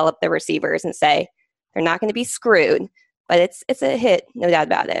to develop the receivers and say they're not going to be screwed, but it's a hit, no doubt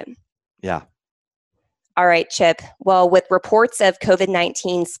about it. Yeah. All right, Chip. Well, with reports of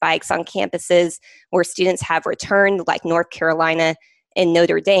COVID-19 spikes on campuses where students have returned, like North Carolina and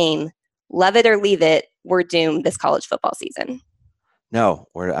Notre Dame, love it or leave it, we're doomed this college football season. No,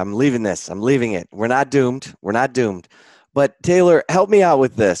 I'm leaving this. I'm leaving it. We're not doomed. We're not doomed. But Taylor, help me out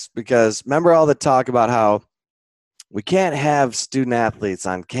with this, because remember all the talk about how we can't have student athletes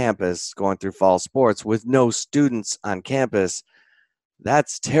on campus going through fall sports with no students on campus.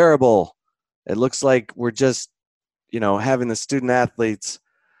 That's terrible. It looks like we're just, having the student athletes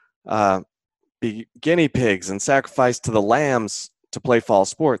be guinea pigs and sacrificed to the lambs to play fall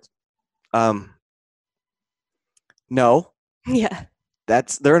sports. No. Yeah.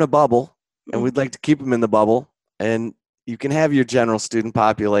 They're in a bubble, and we'd like to keep them in the bubble. And you can have your general student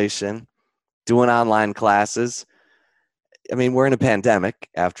population doing online classes. I mean, we're in a pandemic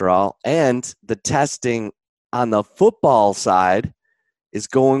after all, and the testing on the football side is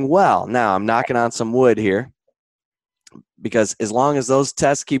going well. Now, I'm knocking on some wood here, because as long as those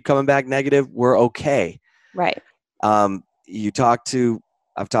tests keep coming back negative, we're okay. Right. I've talked to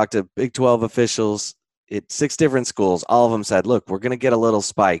Big 12 officials at 6 different schools. All of them said, look, we're going to get a little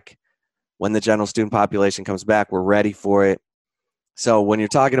spike when the general student population comes back. We're ready for it. So when you're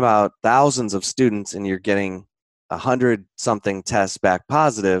talking about thousands of students and you're getting 100-something tests back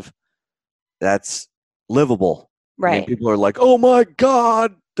positive, that's livable. Right. I mean, people are like, oh my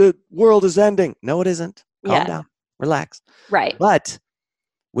God, the world is ending. No, it isn't. Calm down. Relax. Right. But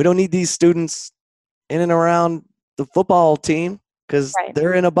we don't need these students in and around the football team, because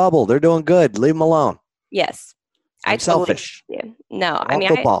they're in a bubble. They're doing good. Leave them alone. Yes. I'm selfish. Totally, no, I mean,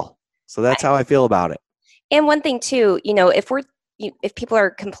 football. So that's how I feel about it. And one thing too, if people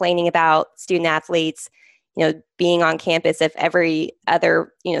are complaining about student athletes, being on campus if every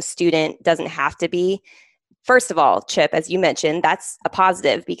other, student doesn't have to be. First of all, Chip, as you mentioned, that's a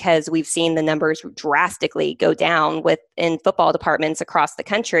positive because we've seen the numbers drastically go down within football departments across the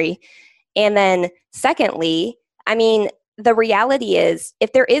country. And then secondly, I mean, the reality is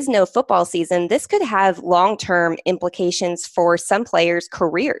if there is no football season, this could have long-term implications for some players'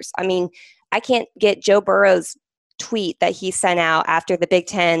 careers. I mean, I can't get Joe Burrow's tweet that he sent out after the Big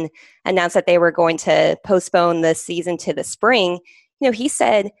Ten announced that they were going to postpone the season to the spring. He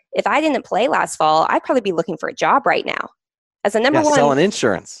said, if I didn't play last fall, I'd probably be looking for a job right now as a number one. Selling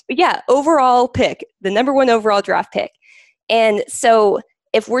insurance. Yeah, overall pick, the number one overall draft pick. And so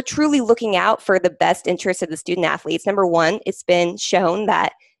if we're truly looking out for the best interests of the student athletes, number one, it's been shown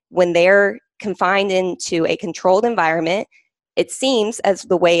that when they're confined into a controlled environment, it seems as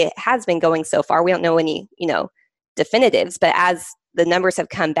the way it has been going so far, we don't know any, definitives, but as the numbers have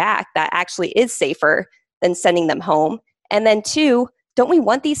come back, that actually is safer than sending them home. And then two, don't we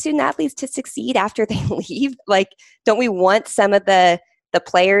want these student athletes to succeed after they leave? Like, don't we want some of the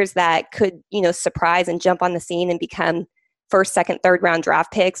players that could, surprise and jump on the scene and become first, second, third round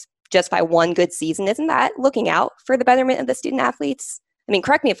draft picks just by one good season? Isn't that looking out for the betterment of the student athletes? I mean,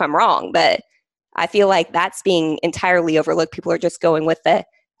 correct me if I'm wrong, but I feel like that's being entirely overlooked. People are just going with it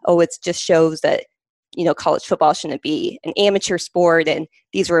just shows that, college football shouldn't be an amateur sport and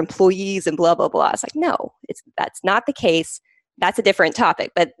these are employees and blah, blah, blah. It's like, no, that's not the case. That's a different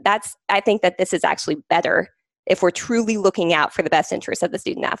topic. But I think that this is actually better if we're truly looking out for the best interests of the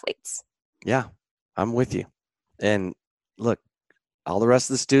student athletes. Yeah, I'm with you. And look, all the rest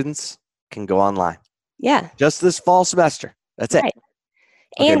of the students can go online. Yeah. Just this fall semester. That's it. Right.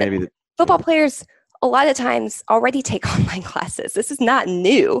 Okay, and maybe football players a lot of times already take online classes. This is not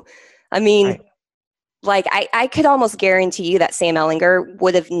new. I mean, right. Like I could almost guarantee you that Sam Ehlinger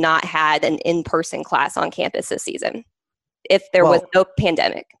would have not had an in-person class on campus this season if there was no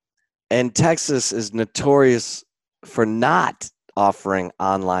pandemic. And Texas is notorious for not offering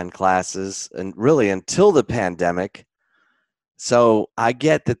online classes, and really until the pandemic. So I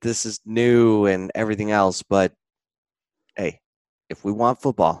get that this is new and everything else, but hey, if we want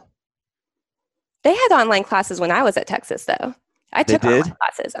football. They had online classes when I was at Texas, though. I took online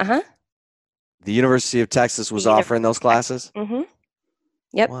classes. Uh-huh. The University of Texas was offering those classes? Mm-hmm.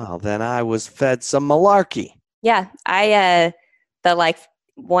 Yep. Well, then I was fed some malarkey. Yeah. The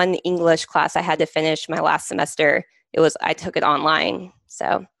one English class I had to finish my last semester, I took it online.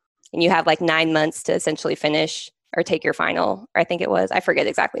 So, and you have 9 months to essentially finish or take your final, or I think it was, I forget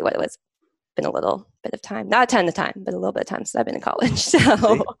exactly what it was. Been a little bit of time, not a ton of time, but a little bit of time since I've been in college.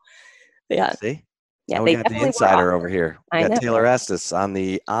 So, yeah. See? Yeah, now we got the insider over here. We got Taylor Estes on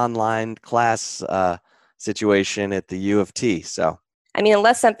the online class situation at the U of T. So, I mean,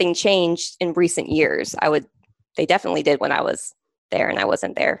 unless something changed in recent years, they definitely did when I was there, and I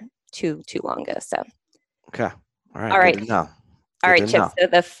wasn't there too long ago. So, okay, all right, all right, good to know. All right, Chip. So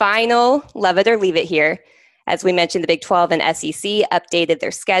the final love it or leave it here, as we mentioned, the Big 12 and SEC updated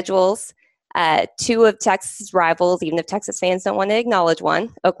their schedules. Two of Texas' rivals, even if Texas fans don't want to acknowledge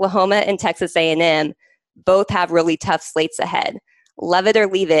one, Oklahoma and Texas A&M, both have really tough slates ahead. Love it or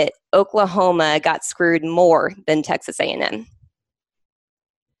leave it, Oklahoma got screwed more than Texas A&M.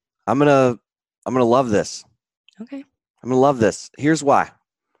 I'm gonna love this. Okay. I'm gonna love this. Here's why.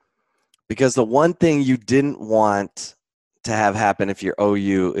 Because the one thing you didn't want to have happen if you're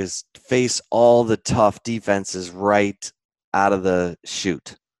OU is face all the tough defenses right out of the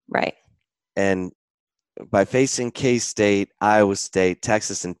chute. Right. And by facing K-State, Iowa State,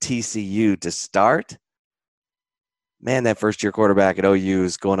 Texas, and TCU to start, man, that first-year quarterback at OU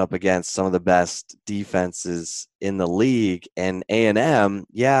is going up against some of the best defenses in the league. And A&M,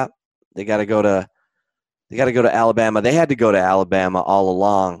 yeah, they got to go to Alabama. They had to go to Alabama all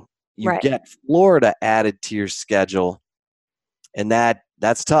along. You get Florida added to your schedule, and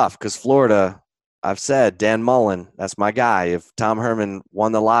that's tough because Florida, I've said, Dan Mullen, that's my guy. If Tom Herman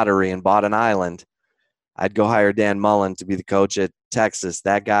won the lottery and bought an island, I'd go hire Dan Mullen to be the coach at Texas.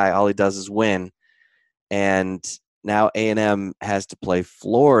 That guy, all he does is win. And now A&M has to play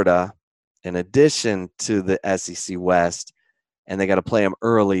Florida in addition to the SEC West, and they got to play them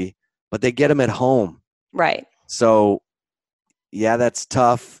early, but they get them at home. Right. So, yeah, that's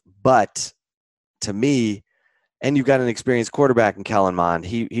tough. But to me, and you've got an experienced quarterback in Kellen Mond.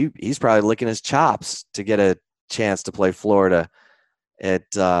 He's probably licking his chops to get a chance to play Florida in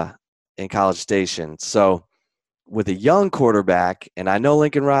College Station. So with a young quarterback, and I know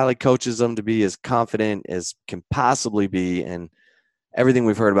Lincoln Riley coaches him to be as confident as can possibly be, and everything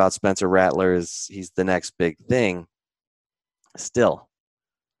we've heard about Spencer Rattler is he's the next big thing. Still,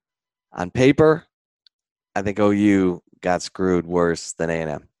 on paper, I think OU got screwed worse than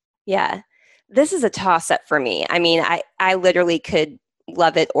A&M. Yeah. This is a toss-up for me. I mean, I literally could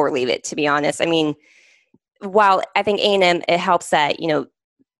love it or leave it, to be honest. I mean, while I think A&M, it helps that,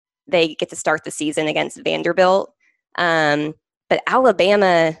 they get to start the season against Vanderbilt. But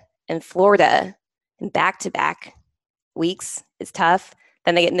Alabama and Florida in back-to-back weeks is tough.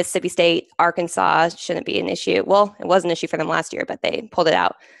 Then they get Mississippi State, Arkansas, shouldn't be an issue. Well, it was an issue for them last year, but they pulled it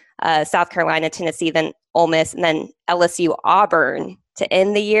out. South Carolina, Tennessee, then Ole Miss, and then LSU, Auburn to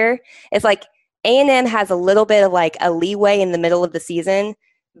end the year. It's like A&M has a little bit of like a leeway in the middle of the season,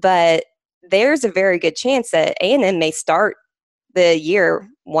 but there's a very good chance that A&M may start the year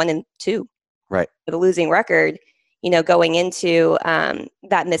 1-2, right, with a losing record, going into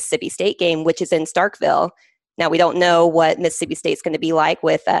that Mississippi State game, which is in Starkville. Now, we don't know what Mississippi State's going to be like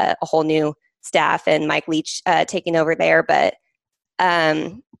with a whole new staff and Mike Leach taking over there. But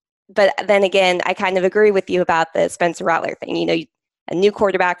then again, I kind of agree with you about the Spencer Rattler thing. A new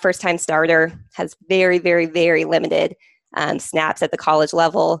quarterback, first-time starter, has very, very, very limited snaps at the college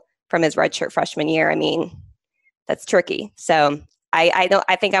level from his redshirt freshman year. I mean, that's tricky. So I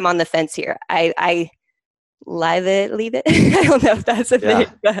think I'm on the fence here. I leave it. I don't know if that's a thing.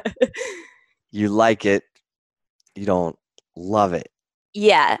 But. You like it. You don't love it.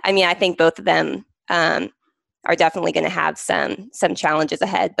 Yeah. I mean, I think both of them are definitely going to have some challenges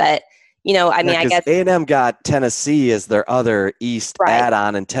ahead. But, I guess A&M got Tennessee as their other East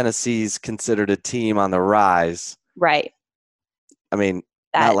add-on, and Tennessee's considered a team on the rise. Right. I mean,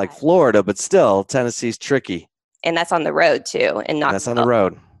 not like Florida, but still, Tennessee's tricky. And that's on the road, too. And that's on the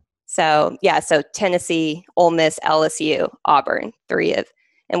road. So, so Tennessee, Ole Miss, LSU, Auburn,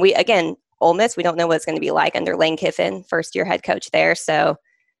 and Ole Miss, we don't know what it's going to be like under Lane Kiffin, first-year head coach there. So,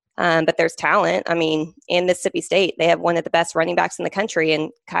 but there's talent. I mean, in Mississippi State, they have one of the best running backs in the country,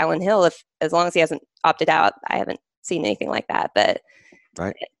 and Kylan Hill, as long as he hasn't opted out, I haven't seen anything like that. But,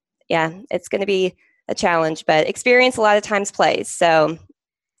 yeah, it's going to be a challenge. But experience a lot of times plays. So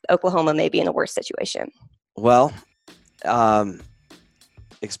Oklahoma may be in a worse situation. Well,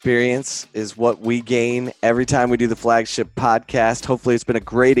 experience is what we gain every time we do the flagship podcast. Hopefully it's been a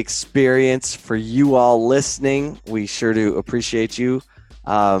great experience for you all listening. We sure do appreciate you.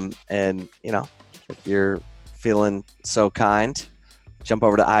 And if you're feeling so kind, jump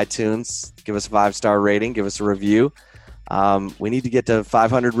over to iTunes, give us a 5-star rating, give us a review. We need to get to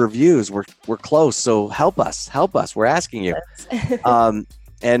 500 reviews. We're close. So help us. We're asking you.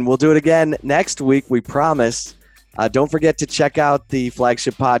 And we'll do it again next week. We promise. Don't forget to check out the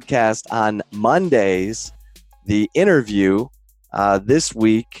flagship podcast on Mondays. The interview this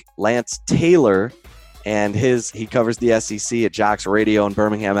week, Lance Taylor, and he covers the SEC at Jocks Radio in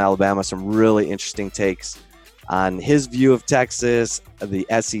Birmingham, Alabama. Some really interesting takes on his view of Texas, the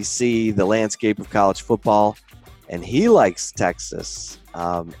SEC, the landscape of college football, and he likes Texas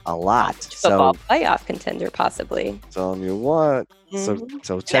a lot. Football playoff contender, possibly. Telling you what.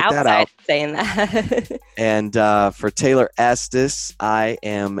 So check that out. Saying that. And for Taylor Estes, I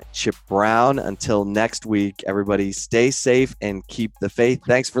am Chip Brown. Until next week, everybody stay safe and keep the faith.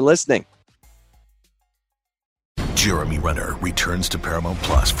 Thanks for listening. Jeremy Renner returns to Paramount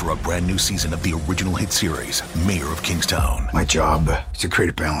Plus for a brand new season of the original hit series, Mayor of Kingstown. My job is to create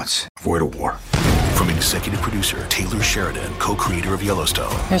a balance, avoid a war. From executive producer Taylor Sheridan, co-creator of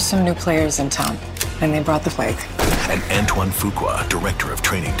Yellowstone. There's some new players in town, and they brought the plague. And Antoine Fuqua, director of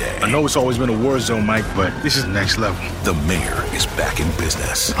Training Day. I know it's always been a war zone, Mike, but this is next level. The Mayor is back in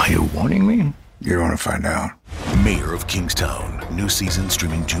business. Are you warning me? You're going to find out. Mayor of Kingstown. New season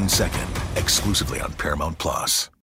streaming June 2nd, exclusively on Paramount Plus.